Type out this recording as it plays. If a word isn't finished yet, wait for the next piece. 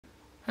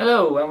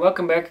Hello and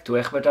welcome back to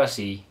Egbert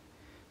RC.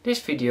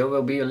 This video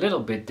will be a little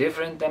bit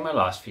different than my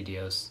last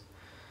videos.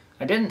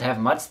 I didn't have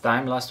much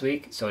time last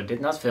week, so I did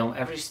not film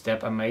every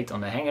step I made on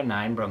the Hangar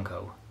 9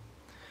 Bronco.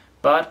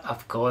 But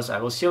of course I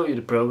will show you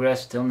the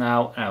progress till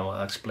now and I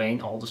will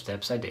explain all the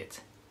steps I did.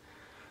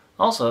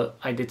 Also,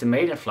 I did the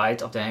maiden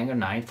flight of the Hangar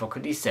 9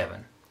 Fokker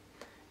D7.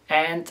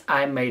 And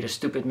I made a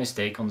stupid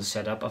mistake on the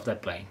setup of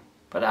that plane.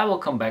 But I will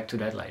come back to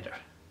that later.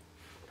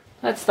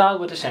 Let's start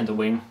with the center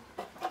wing.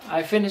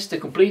 I finished the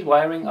complete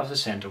wiring of the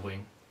center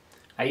wing.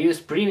 I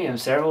used premium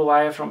servo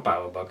wire from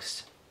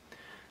Powerbox.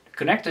 The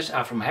connectors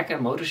are from Hangar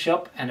Motor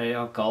Shop and they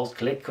are called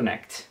Click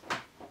Connect.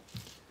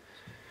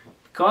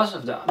 Because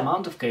of the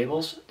amount of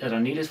cables that are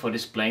needed for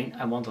this plane,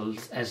 I want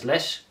as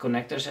less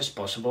connectors as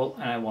possible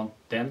and I want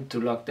them to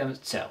lock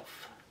themselves.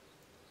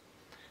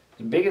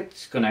 The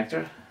biggest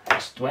connector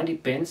has 20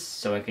 pins,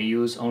 so I can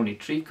use only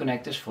 3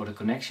 connectors for the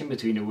connection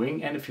between the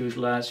wing and the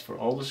fuselage for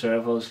all the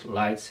servos,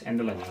 lights and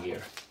the landing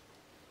gear.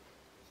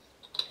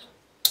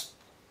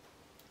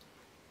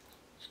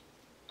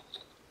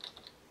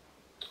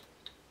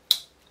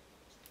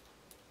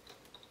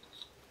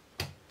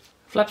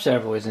 Flap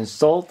servo is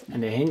installed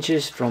and the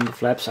hinges from the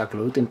flaps are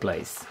glued in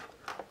place.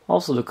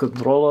 Also the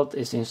control rod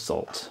is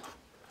installed.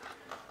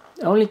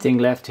 The only thing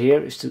left here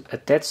is to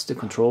attach the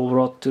control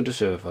rod to the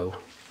servo.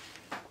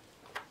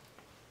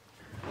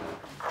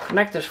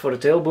 Connectors for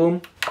the tail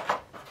boom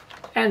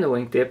and the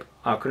wingtip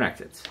are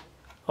connected.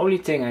 Only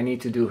thing I need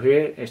to do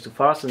here is to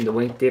fasten the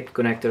wingtip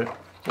connector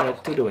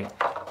to the wing.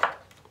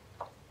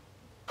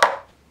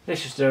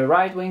 This is the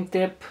right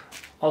wingtip.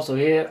 Also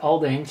here all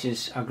the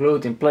hinges are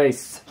glued in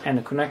place and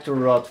the connector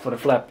rod for the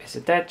flap is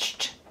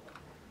attached.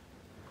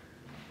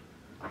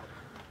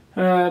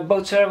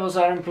 Both servos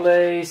are in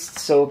place,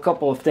 so a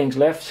couple of things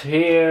left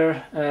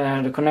here.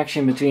 The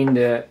connection between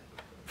the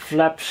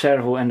flap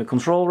servo and the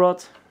control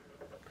rod.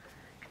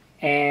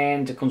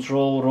 And the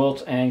control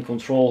rod and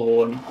control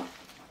horn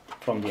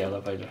from the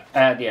elevator,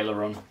 the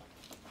aileron.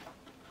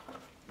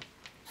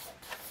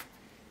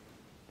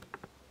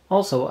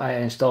 Also I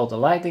installed a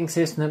lighting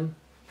system.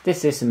 This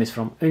system is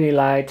from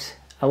Unilight.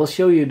 I will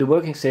show you the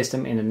working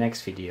system in the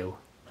next video.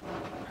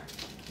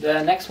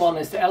 The next one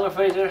is the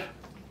elevator.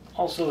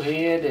 Also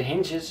here the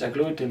hinges are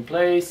glued in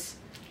place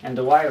and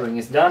the wiring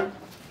is done.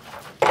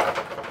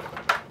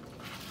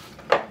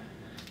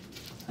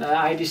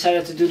 I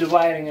decided to do the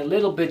wiring a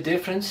little bit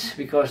different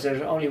because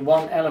there's only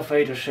one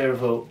elevator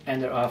servo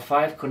and there are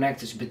 5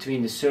 connectors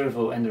between the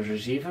servo and the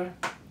receiver.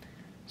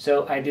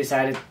 So I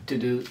decided to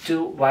do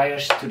 2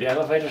 wires to the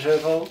elevator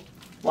servo.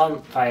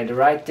 One via the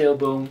right tail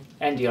boom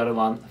and the other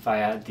one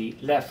via the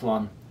left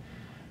one.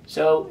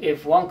 So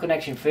if one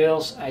connection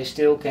fails, I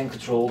still can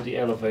control the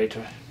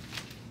elevator.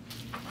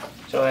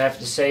 So I have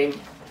the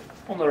same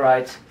on the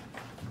right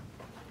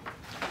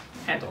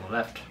and on the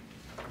left.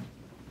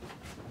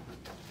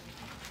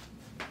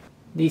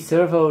 The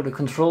servo, the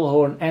control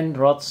horn and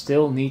rod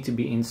still need to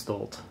be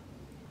installed.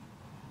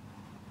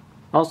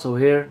 Also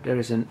here there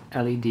is an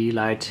LED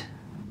light.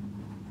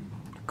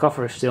 The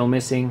cover is still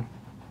missing.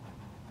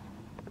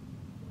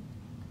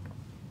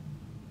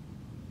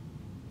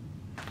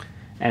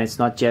 And it's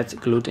not yet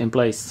glued in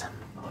place.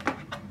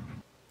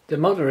 The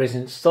motor is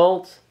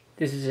installed.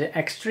 This is an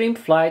Extreme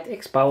Flight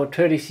X-Power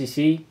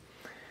 30cc.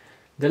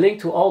 The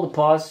link to all the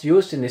parts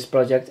used in this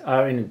project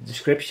are in the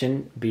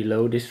description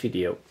below this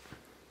video.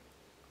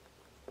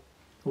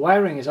 The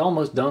wiring is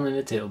almost done in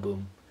the tail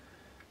boom.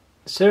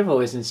 The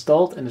servo is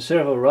installed and the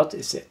servo rod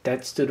is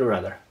attached to the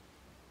rudder.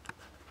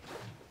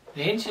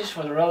 The hinges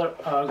for the rudder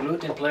are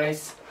glued in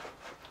place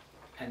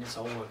and it's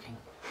all working.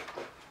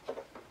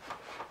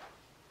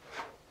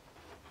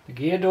 The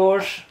gear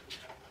doors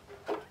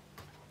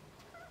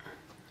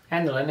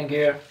and the landing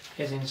gear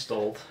is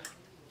installed.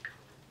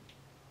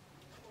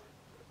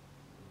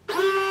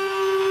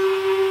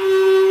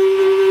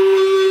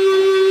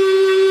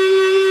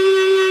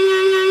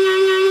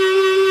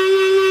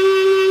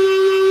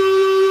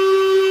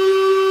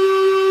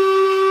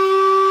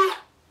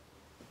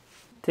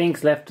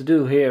 Things left to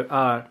do here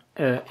are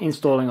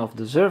installing of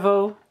the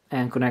servo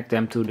and connect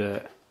them to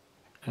the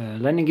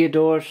landing gear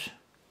doors.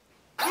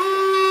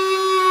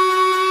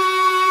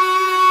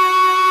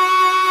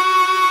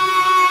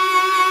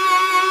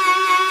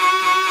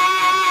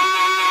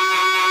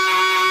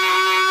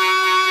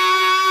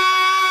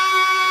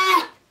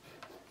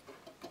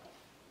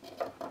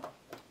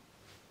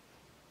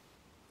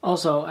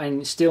 Also,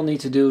 I still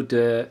need to do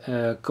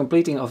the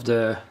completing of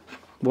the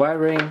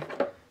wiring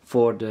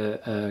for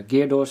the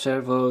gear door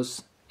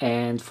servos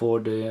and for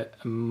the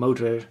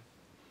motor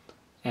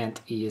and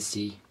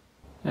ESC.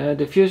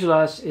 The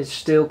fuselage is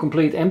still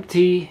complete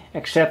empty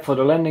except for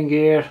the landing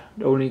gear.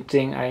 The only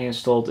thing I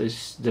installed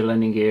is the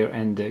landing gear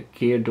and the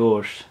gear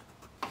doors.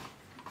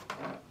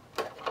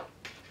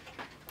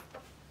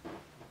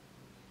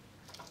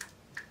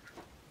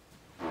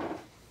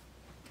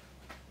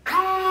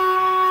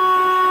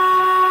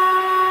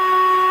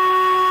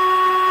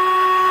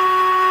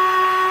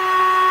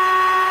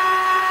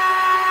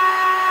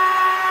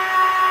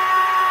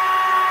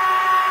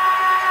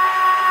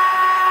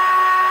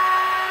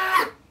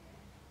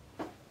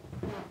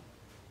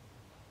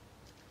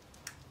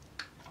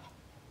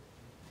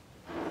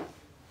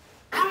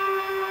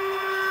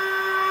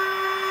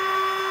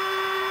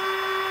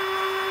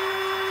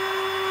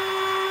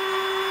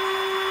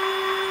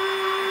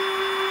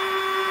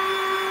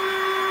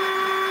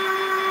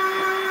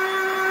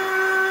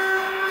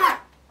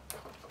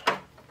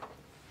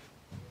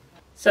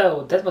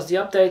 So that was the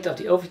update of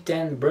the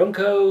Ov-10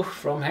 Bronco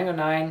from Hangar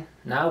 9.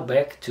 Now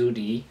back to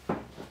the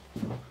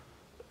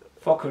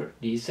Fokker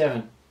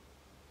D7.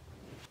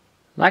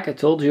 Like I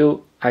told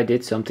you, I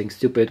did something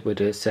stupid with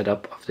the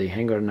setup of the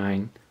Hangar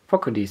 9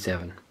 Fokker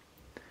D7.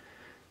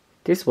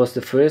 This was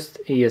the first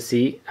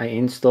ESC I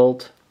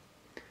installed.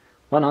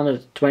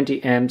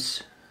 120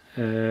 amps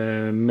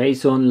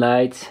maiden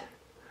light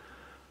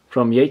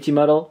from d.vii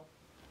model.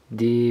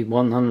 The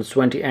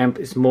 120 amp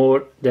is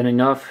more than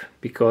enough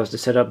because the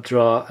setup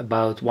draw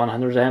about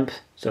 100 amp,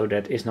 so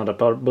that is not a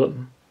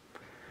problem.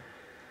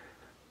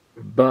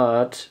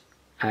 But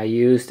I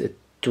used a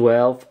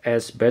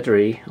 12S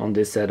battery on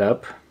this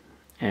setup,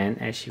 and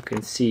as you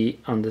can see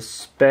on the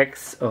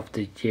specs of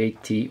the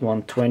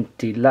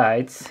JT120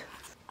 lights,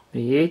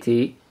 the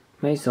Yeti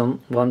Mason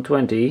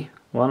 120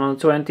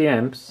 120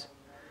 amps,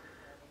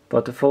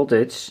 but the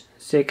voltage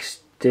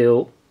 6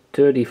 till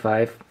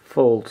 35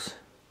 volts.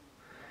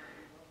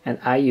 And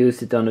I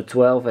used it on a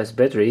 12S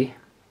battery,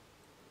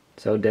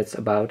 so that's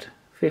about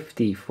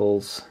 50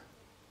 volts.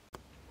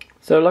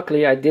 So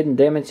luckily I didn't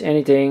damage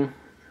anything,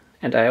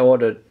 and I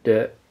ordered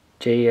the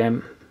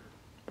JM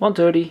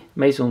 130,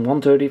 Mason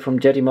 130 from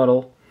Jetty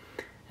model,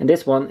 and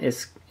this one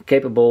is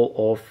capable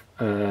of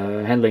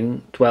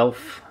handling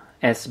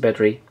 12S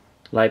battery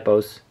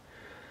lipos.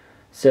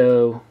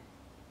 So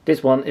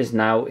this one is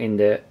now in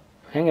the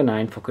Hangar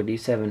 9 Fokker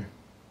D7.